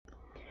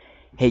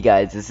Hey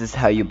guys, this is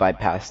how you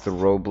bypass the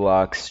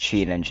Roblox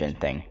cheat engine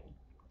thing.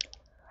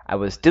 I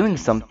was doing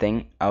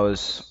something, I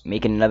was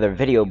making another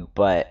video,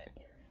 but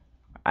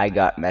I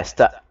got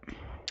messed up.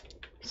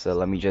 So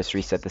let me just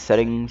reset the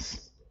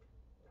settings.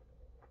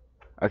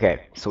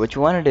 Okay, so what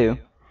you want to do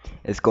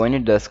is go in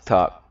your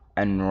desktop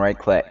and right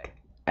click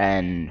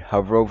and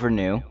hover over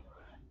new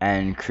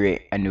and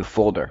create a new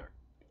folder.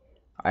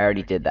 I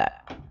already did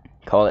that.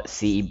 Call it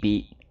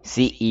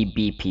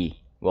cebp.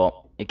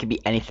 Well, it could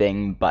be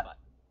anything, but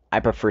I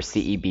prefer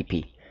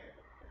cebp.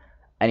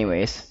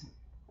 Anyways,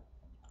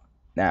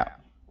 now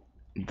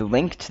the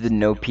link to the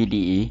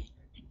NoPDE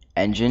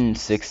engine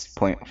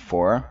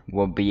 6.4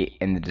 will be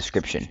in the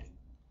description.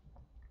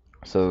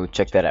 So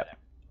check that out.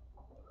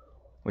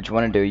 What you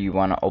want to do, you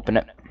want to open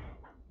it.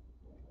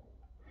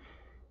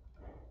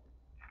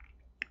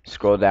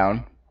 Scroll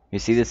down. You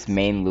see this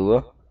main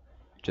Lua?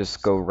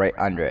 Just go right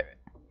under it.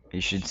 You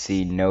should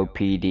see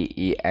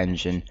NoPDE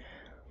engine.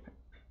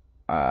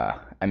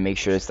 And make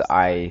sure it's the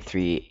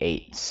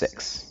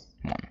i386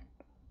 one.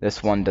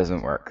 This one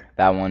doesn't work.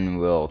 That one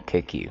will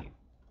kick you.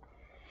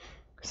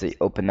 So you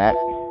open that.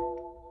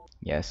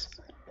 Yes.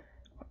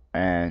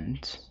 And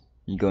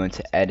you go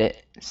into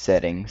edit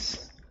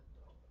settings.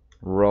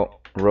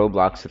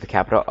 Roblox with a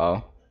capital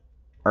O,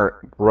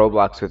 or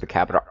Roblox with a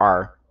capital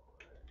R,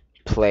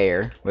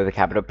 player with a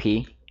capital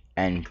P,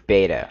 and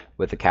beta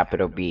with a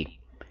capital B,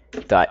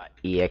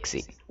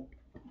 .exe.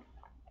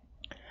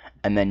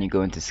 And then you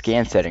go into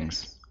scan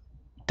settings.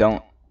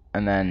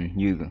 And then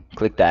you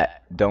click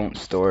that. Don't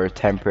store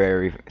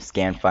temporary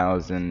scan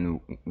files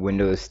in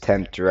Windows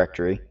temp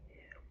directory.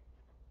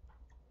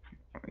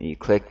 You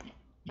click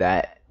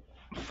that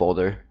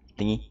folder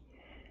thingy,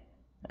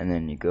 and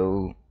then you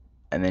go.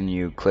 And then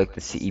you click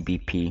the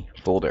cebp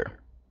folder,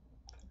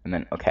 and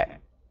then OK.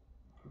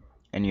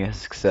 And you have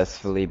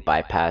successfully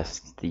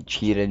bypassed the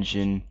cheat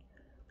engine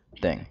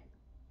thing,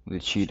 the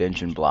cheat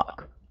engine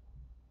block.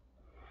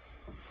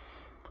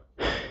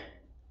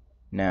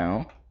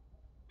 Now,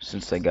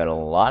 since I got a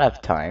lot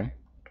of time,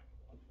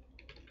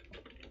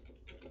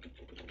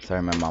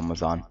 sorry my mom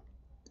was on.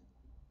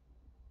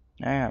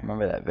 I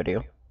remember that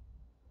video.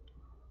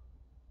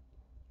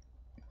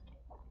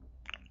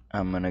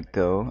 I'm gonna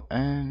go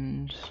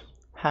and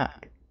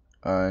hack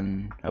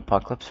on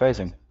Apocalypse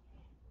Rising.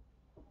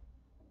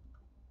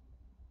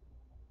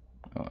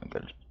 Oh my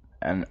god.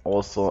 And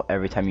also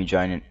every time you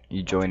join a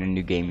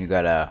new game, you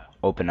gotta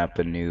open up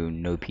a new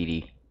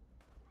NoPD.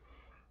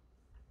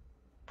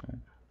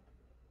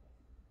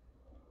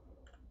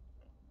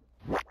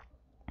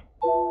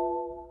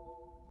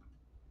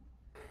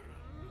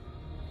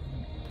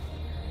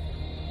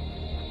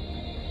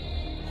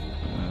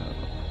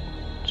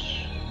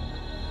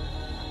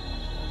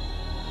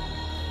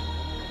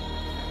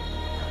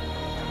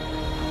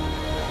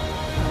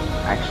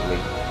 Actually,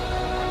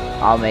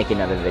 I'll make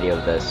another video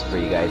of this for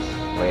you guys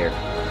later.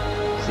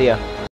 See ya.